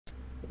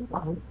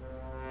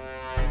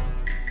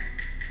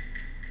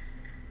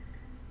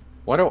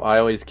Why do I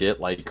always get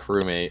like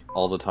crewmate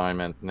all the time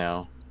and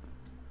now?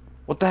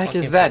 What the heck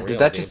Fucking is that? for Did real,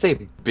 that dude. just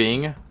say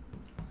Bing?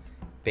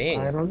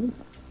 Bing. I don't know.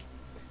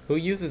 Who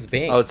uses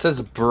Bing? Oh, it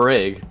says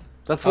Brig.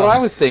 That's what I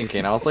was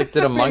thinking. I was like,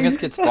 did Among Us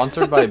get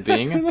sponsored by Who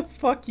Bing? the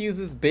fuck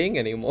uses Bing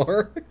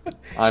anymore?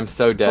 I'm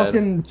so dead.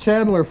 Fucking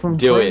Chandler from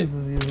Do Friends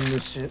is using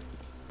this shit.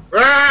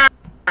 I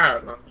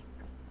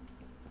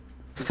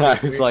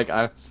was like,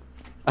 I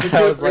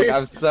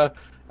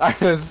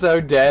was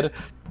so dead.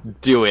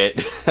 Do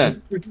it.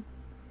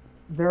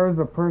 There is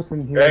a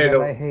person here Hey, that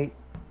don't- I hate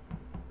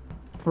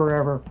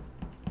forever.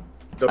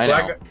 The I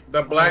black, know.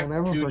 the black I'll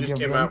never dude just forgive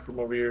came them. out from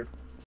over here.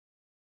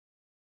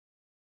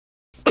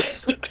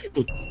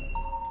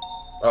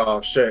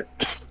 Oh shit!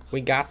 We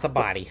got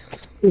somebody.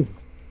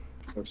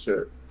 Oh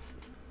shit!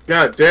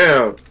 God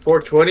damn!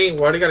 420?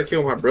 Why do you gotta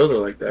kill my brother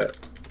like that?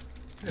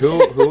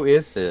 Who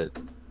is it?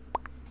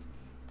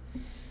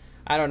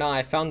 I don't know.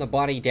 I found the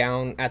body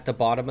down at the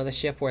bottom of the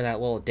ship where that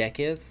little deck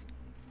is,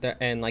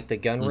 and like the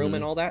gun room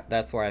and all that.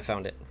 That's where I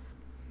found it.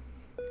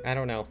 I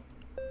don't know.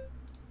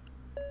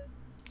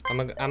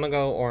 I'm gonna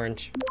go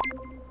orange.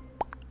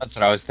 That's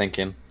what I was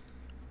thinking.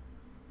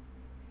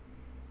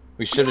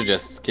 We should have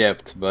just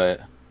skipped,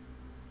 but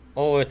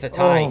Oh, it's a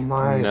tie. Oh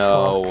my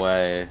no fuck.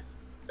 way.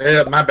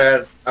 Yeah, my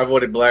bad. I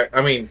voted black.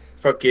 I mean,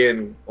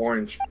 fucking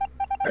orange.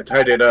 I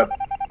tied it up.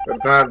 I'm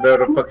not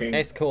able to fucking.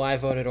 It's cool. I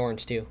voted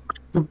orange too.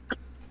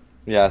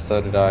 Yeah,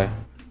 so did I.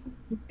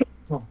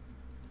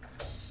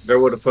 They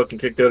would have fucking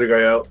kicked the other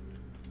guy out.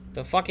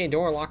 The fucking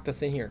door locked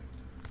us in here.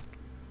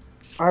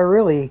 I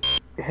really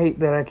hate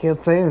that I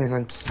can't say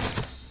anything.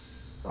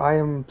 I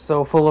am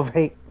so full of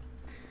hate.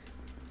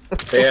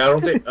 Hey, I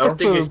don't think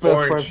That's he's the best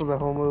orange. parts of the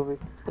whole movie.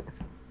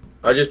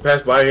 I just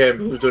passed by him.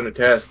 He was doing a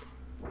task.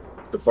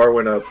 The bar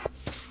went up.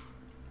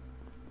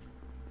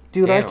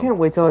 Dude, I Damn. can't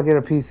wait till I get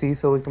a PC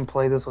so we can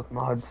play this with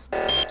mods.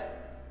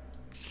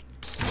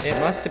 It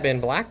must have been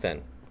black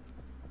then,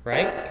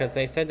 right? Because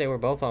they said they were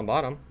both on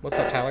bottom. What's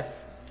up, Tyler?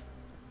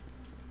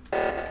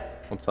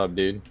 What's up,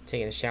 dude?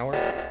 Taking a shower?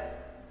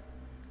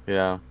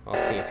 Yeah. I'll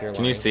see if you're lying.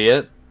 Can you see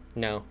it?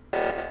 No.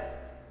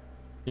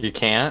 You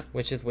can't?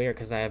 Which is weird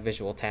because I have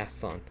visual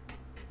tasks on.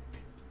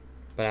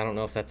 But I don't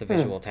know if that's a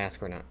visual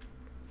task or not.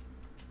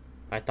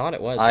 I thought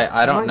it was.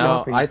 I don't Might know.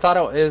 not be. I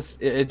thought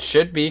it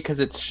should be because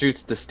it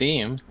shoots the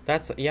Steam.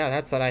 That's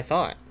what I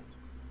thought.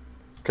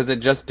 Because it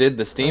just did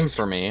the Steam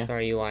for me. So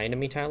are you lying to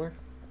me, Tyler?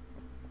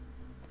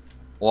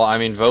 Well, I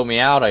mean, vote me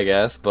out, I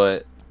guess,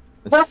 but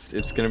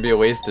it's gonna be a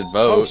wasted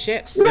vote. Oh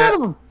shit! Yeah,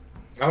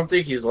 I don't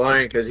think he's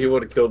lying because he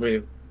would have killed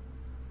me.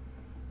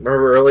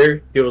 Remember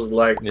earlier? He was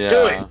like, Yeah.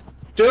 "Do it,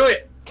 do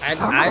it." I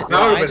That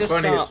would've been just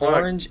funny saw as fuck.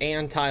 Orange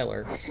and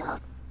Tyler. So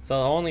the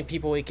only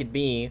people it could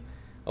be,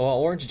 well,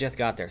 Orange just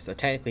got there, so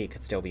technically it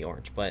could still be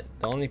Orange. But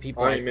the only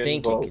people I I'm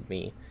think involved. it could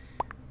be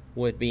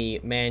would be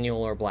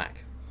Manuel or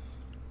Black.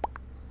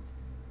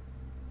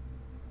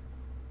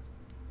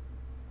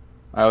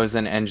 I was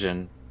in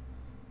engine.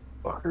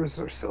 Fuckers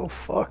are so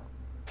fuck.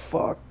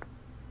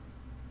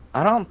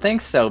 I don't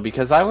think so,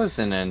 because I was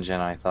in engine,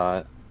 I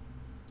thought.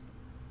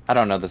 I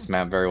don't know this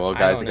map very well,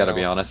 guys, I don't gotta know.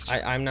 be honest.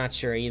 I'm not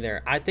sure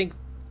either. I think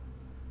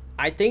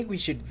we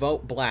should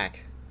vote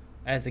Black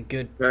as a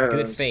good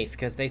Yes. faith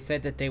because they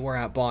said that they were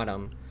at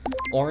bottom.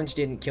 Orange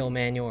didn't kill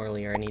Manuel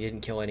earlier, and he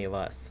didn't kill any of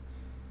us.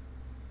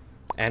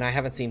 And I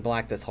haven't seen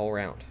Black this whole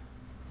round.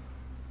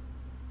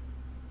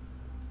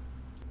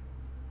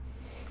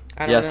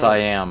 I don't Yes, know. I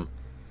am.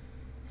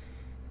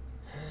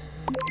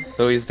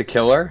 So he's the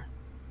killer?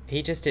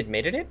 He just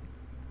admitted it?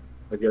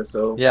 I guess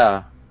so.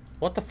 Yeah.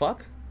 What the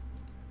fuck?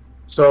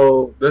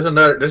 So there's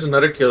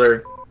another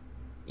killer.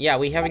 Yeah,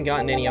 we haven't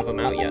gotten any of them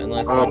out yet,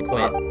 unless one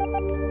quit.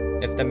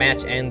 If the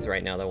match ends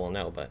right now, then we'll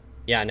know, but...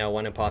 Yeah, no,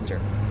 one imposter.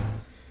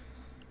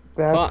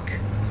 That's Fuck.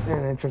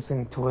 an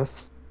interesting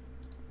twist.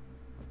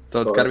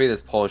 So it's gotta be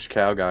this Polish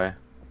cow guy.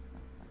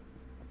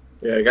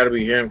 Yeah, it gotta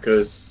be him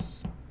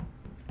because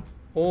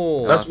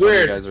Oh, That's why you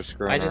weird. guys are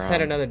screwing I just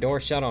had around. another door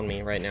shut on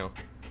me right now.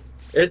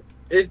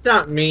 it's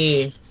not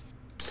me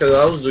because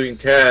I was doing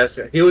tasks.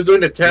 He was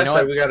doing the task know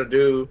that what? we gotta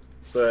do,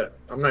 but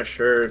I'm not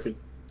sure if it.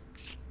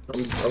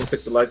 I'm gonna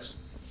fix the lights.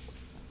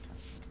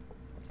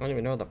 I don't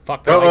even know what the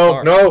fuck the lights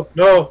are.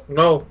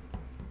 No.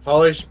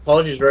 Polish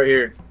is right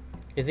here.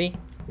 Is he?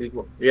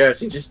 Yes,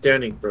 he's just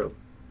standing, bro.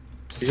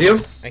 You see him?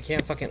 I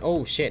can't fucking...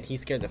 Oh, shit. He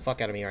scared the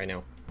fuck out of me right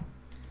now.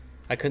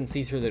 I couldn't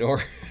see through the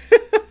door.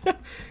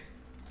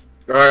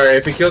 Alright,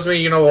 if he kills me,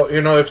 you know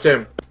it's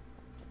him.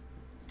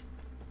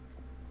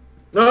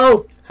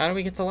 No! How do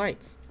we get to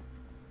lights?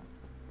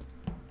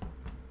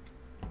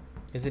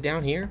 Is it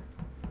down here?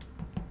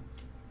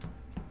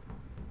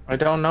 I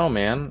don't know,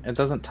 man. It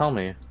doesn't tell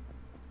me.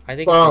 I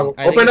think it's in,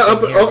 I think Open it's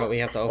up, in here, but we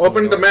have to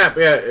open the the door. map.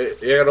 Yeah,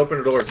 you gotta open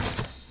the door.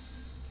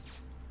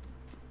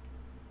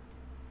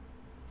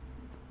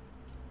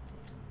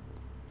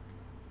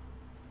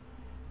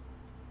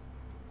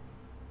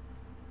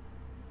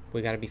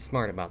 We gotta be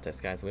smart about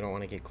this, guys. We don't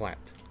want to get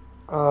clapped.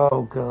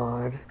 Oh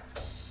god.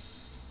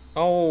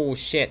 Oh,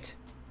 shit.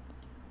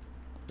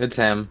 It's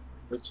him.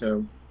 It's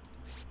him.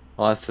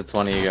 Unless it's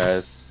one of you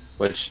guys.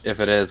 Which, if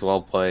it is,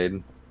 well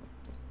played.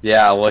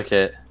 Yeah, look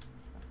it.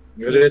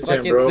 It He's is him,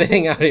 fucking bro.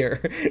 sitting out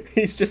here.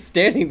 He's just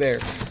standing there,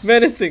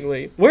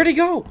 menacingly. Where'd he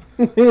go?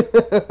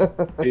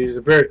 He's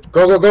a bird.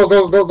 Go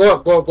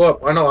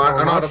up. I know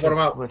how to put him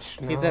out.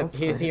 He's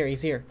here.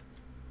 He's here.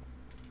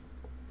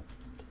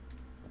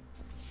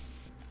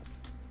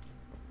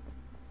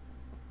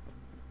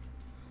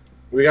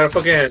 We gotta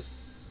fucking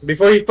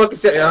before he fucking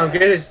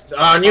get his.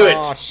 I knew it.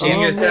 Oh, shit.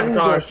 He gets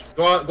sabotage.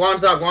 Go on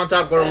top. Go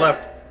to the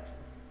left.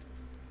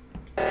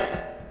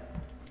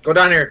 Go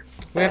down here.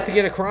 We have to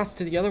get across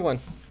to the other one.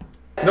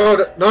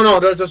 No.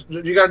 There's just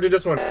you gotta do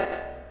this one.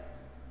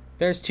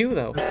 There's two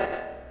though.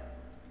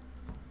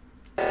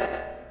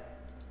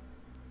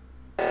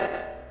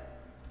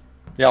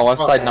 Yeah,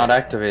 left side not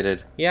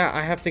activated. Yeah,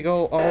 I have to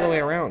go all the way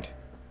around.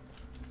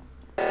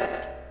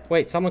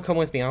 Wait, someone come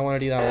with me. I want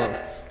to do that alone.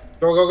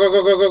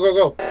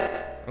 Go.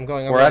 I'm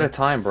going. We're out of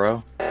time,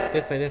 bro.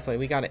 This way.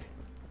 We got it.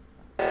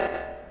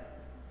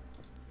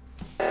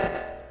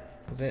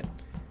 Is it?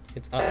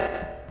 It's up.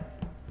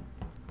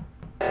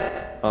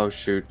 Oh,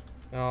 shoot.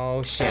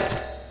 Oh, shit.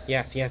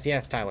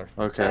 Yes, Tyler.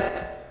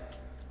 Okay.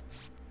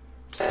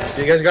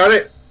 You guys got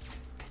it?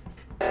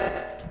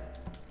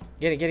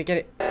 Get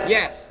it.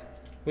 Yes!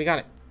 We got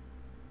it.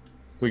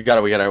 We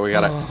got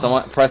it.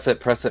 Someone, press it.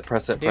 Press the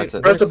damn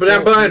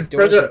button.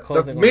 Press it.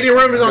 The meeting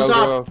room is on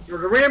top. The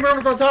meeting room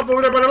is on top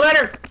over there by the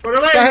ladder.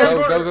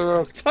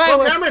 Go.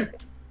 Tyler! Coming.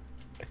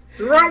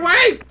 Wrong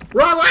way.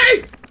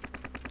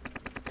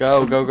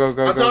 Go. On top.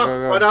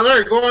 Right down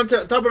there. Go on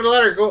top of the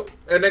ladder. Go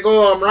and then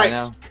go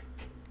right.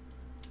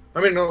 I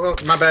mean, no,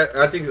 my bad.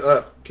 I think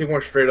keep going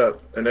straight up,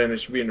 and then it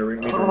should be in the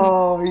meeting room.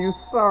 Oh, you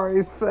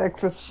sorry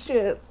sexist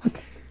shit.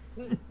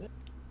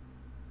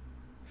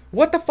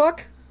 What the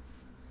fuck?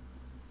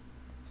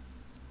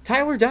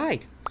 Tyler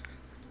died.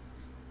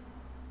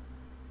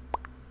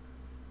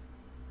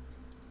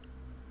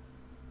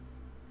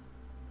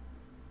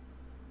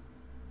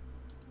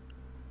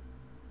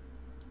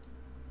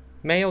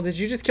 Mayo, did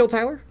you just kill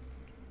Tyler?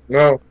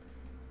 No.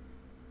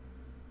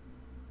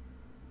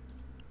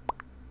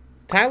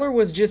 Tyler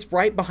was just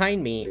right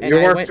behind me, and You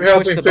I weren't went and pushed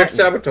helping the fix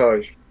button.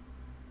 sabotage.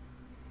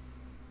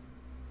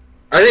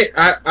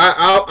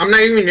 I'm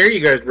not even near you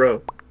guys,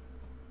 bro.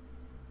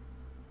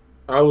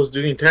 I was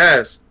doing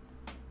tasks.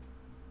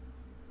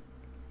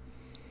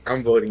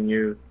 I'm voting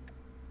you.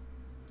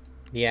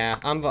 Yeah,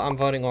 I'm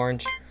voting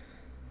orange.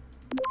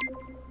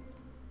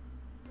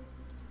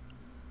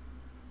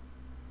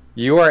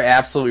 You are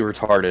absolutely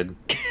retarded.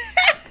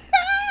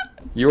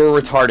 You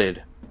are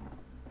retarded.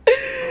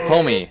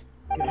 Homie,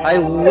 I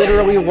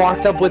literally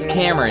walked up with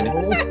Cameron,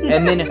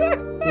 and then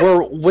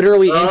we're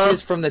literally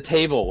inches from the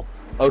table,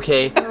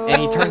 okay?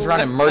 And he turns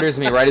around and murders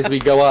me right as we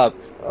go up.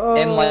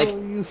 And like,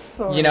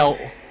 you know,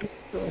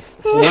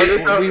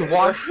 we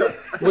walked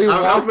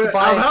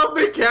by. I'm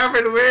helping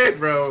Cameron win,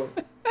 bro.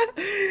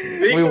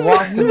 We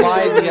walked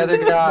by the other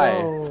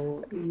guy.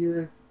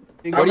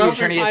 What are you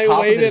trying to get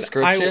top of the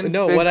description?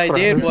 No, what I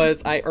did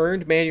was I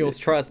earned Manuel's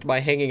trust by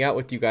hanging out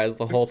with you guys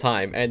the whole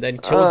time, and then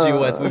killed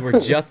you as we were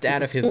just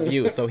out of his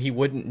view, so he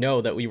wouldn't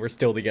know that we were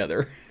still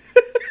together.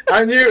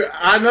 I knew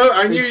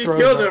you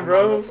killed him,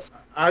 bro.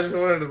 I just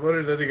wanted to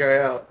vote the other guy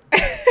out.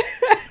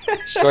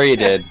 Sure you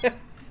did.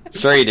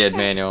 Sure you did,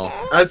 Manuel.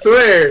 I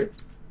swear.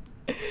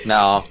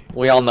 No,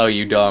 we all know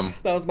you dumb.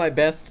 That was my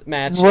best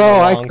match.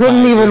 Bro, I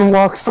couldn't even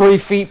walk 3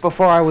 feet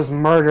before I was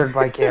murdered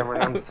by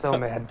Cameron. I'm so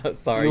mad.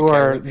 Sorry, you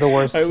are the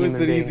worst. It was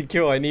human an being. easy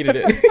kill. I needed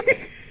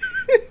it.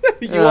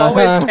 You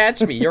always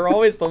catch me. You're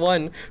always the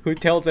one who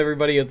tells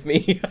everybody it's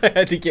me. I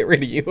had to get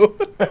rid of you.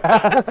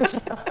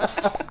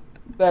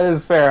 That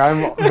is fair.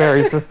 I'm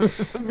very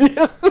suspicious of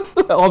you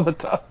all the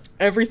time.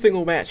 Every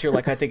single match, you're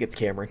like, I think it's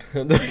Cameron.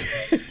 Even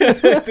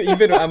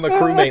I'm a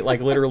crewmate, like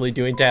literally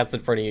doing tasks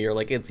in front of you. You're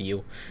like, it's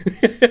you.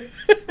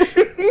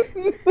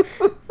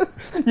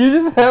 You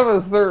just have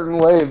a certain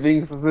way of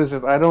being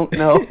suspicious. I don't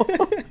know.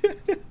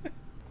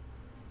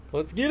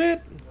 Let's get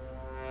it.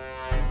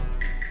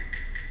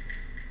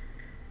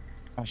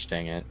 Gosh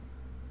dang it.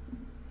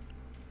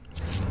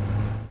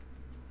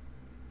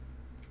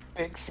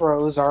 Big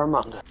throws are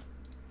among us.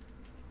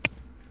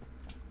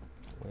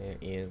 Where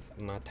is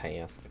my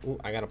task? Ooh,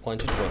 I gotta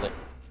plunge a toilet.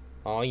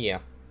 Oh yeah.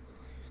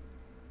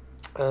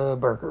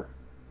 Burger.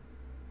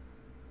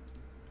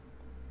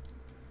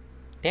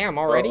 Damn,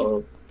 already?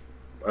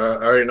 I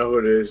already know who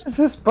it is. What is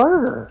this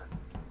burger?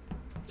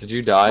 Did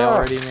you die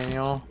already,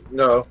 Manuel?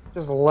 No.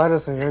 Just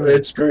lettuce and onions.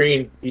 It's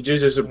green. He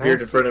just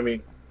disappeared in front of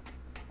me.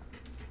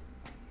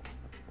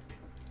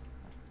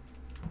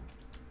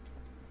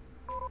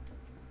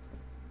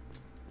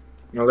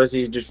 Unless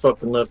he just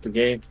fucking left the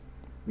game.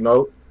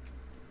 Nope.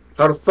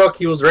 How the fuck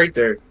he was right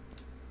there?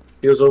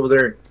 He was over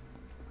there.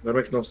 That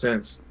makes no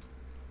sense.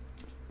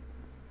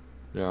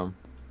 Yeah.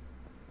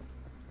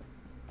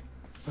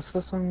 What's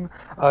this one?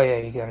 Oh yeah,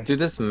 you got it. Dude,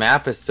 this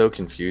map is so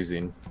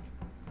confusing.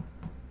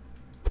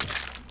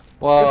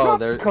 Whoa,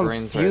 there's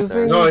green's right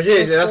there. No, it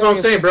is. That's what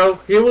I'm saying, bro.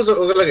 He was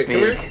look at come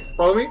here.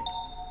 Follow me.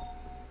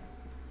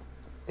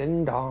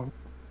 Ding dong.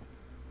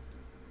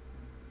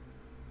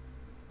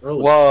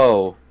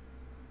 Whoa.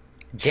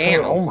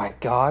 Damn. Oh my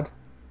god.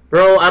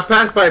 Bro, I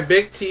passed by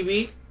Big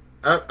TV.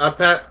 I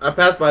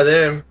passed by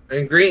them,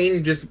 and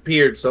Green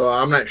disappeared, so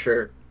I'm not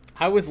sure.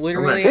 I was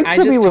literally. Big I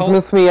Timmy just was told.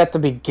 with me at the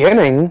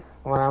beginning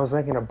when I was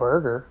making a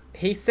burger.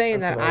 He's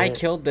saying That's that about I it.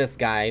 killed this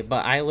guy,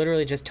 but I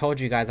literally just told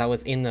you guys I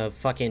was in the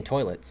fucking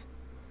toilets.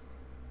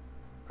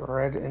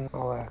 Red and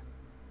all that.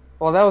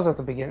 Well, that was at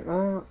the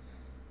beginning.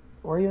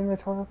 Were you in the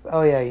toilets?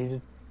 Oh yeah, you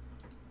just.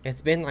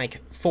 It's been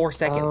like 4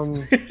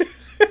 seconds.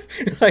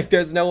 Like,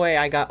 there's no way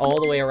I got all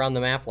the way around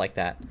the map like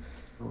that.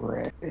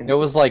 Red. And... It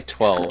was like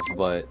 12,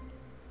 but...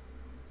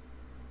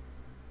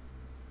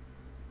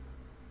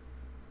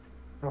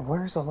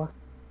 Where's the look?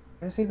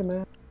 Can I see the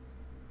map?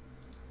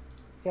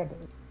 Yeah.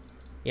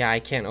 Yeah, I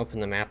can't open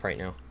the map right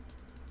now.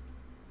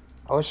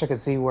 I wish I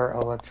could see where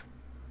electric.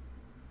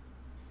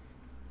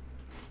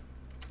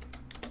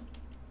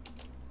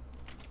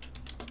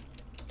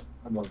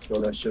 I'm gonna throw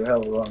that shit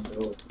hell wrong,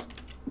 bro.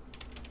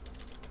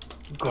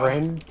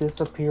 Gren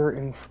disappear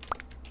in.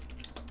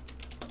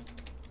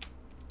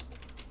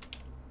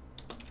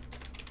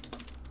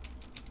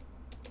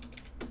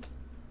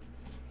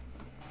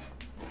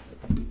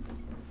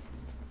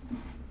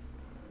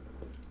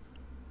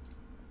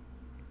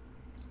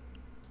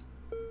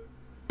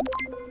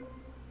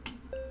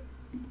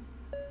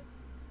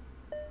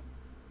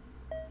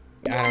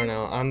 I don't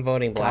know. I'm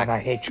voting black. God, I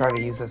hate trying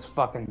to use this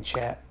fucking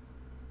chat.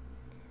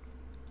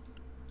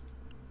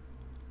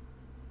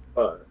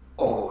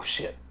 Oh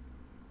shit.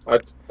 I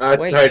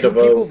Wait, tried 2 to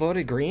people vote.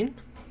 voted green?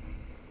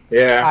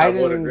 Yeah, I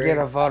voted didn't green. get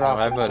a vote off.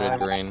 I voted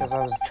green. because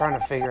I was trying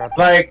to figure out.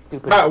 Like,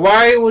 stupid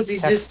why was he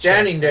text just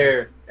standing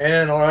there?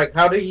 And like,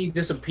 how did he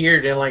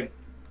disappear and like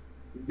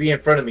be in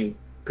front of me?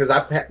 Because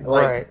like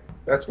right.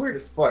 that's weird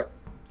as fuck.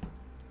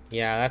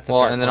 Yeah, that's a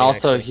Well, fair and then point,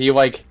 also actually.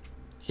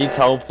 he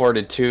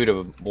teleported too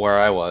to where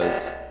I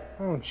was.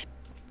 Oh,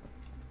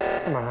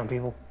 come on,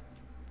 people.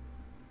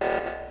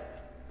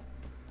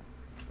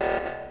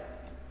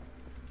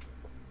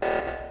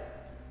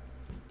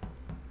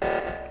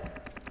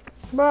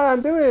 Come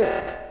on, do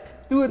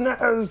it. Do it now.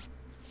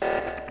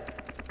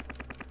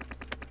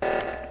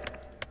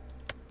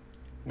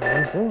 No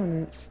one's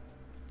doing it.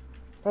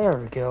 There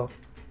we go.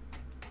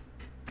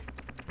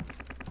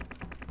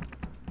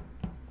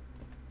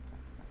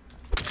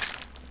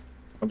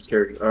 I'm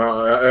scared.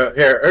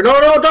 Here. No,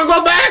 don't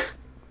go back!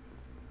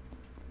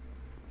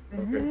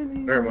 Okay,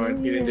 never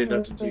mind. He didn't do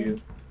nothing to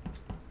you.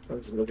 I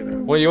was just looking at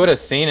him. Well, you would have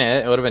seen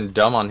it. It would have been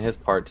dumb on his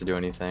part to do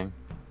anything.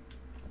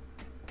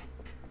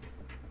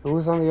 Who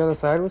was on the other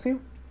side with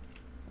you?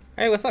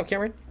 Hey, what's up,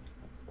 Cameron?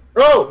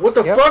 Oh, what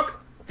the Yep.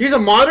 fuck? He's a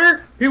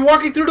modder? He's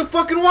walking through the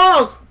fucking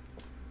walls!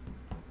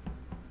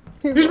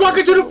 He's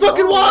walking through the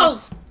fucking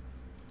walls!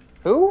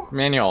 Who?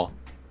 Manuel,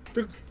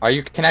 are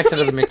you connected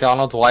to the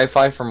McDonald's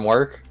Wi-Fi from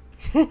work?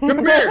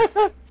 Come here!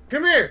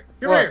 Come here!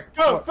 Come What? here!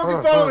 Oh, What? fucking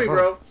Hold on, follow hold me, on,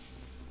 bro!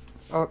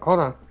 Oh, hold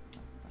on.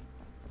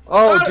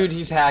 Oh, What? dude,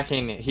 he's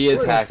hacking. He is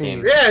What is hacking.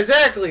 he? Yeah,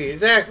 exactly,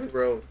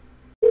 bro.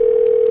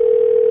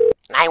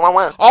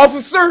 911.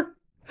 Officer,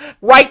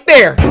 right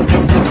there. Come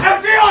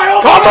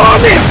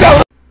on in,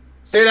 fella.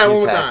 Say that one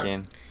He's more time.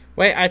 hacking.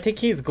 Wait, I think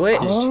he's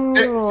glitched.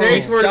 Oh. Say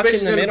He's for the stuck bitches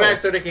in the middle. back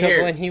so they can Because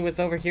hear. when he was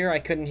over here, I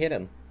couldn't hit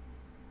him.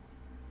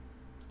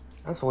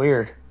 That's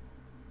weird.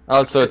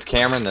 Oh, so it's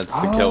Cameron that's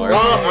the killer. Yeah.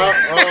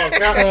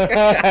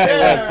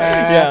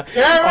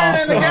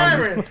 Cameron and the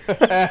Cameron!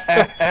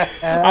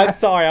 I'm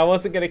sorry, I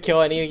wasn't gonna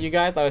kill any of you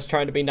guys. I was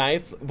trying to be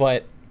nice,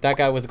 but that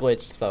guy was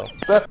glitched, so.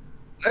 I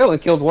only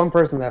killed one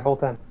person that whole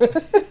time.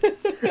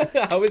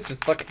 I was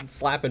just fucking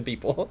slapping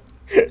people.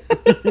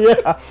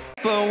 Yeah.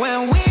 But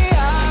when we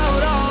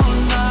out on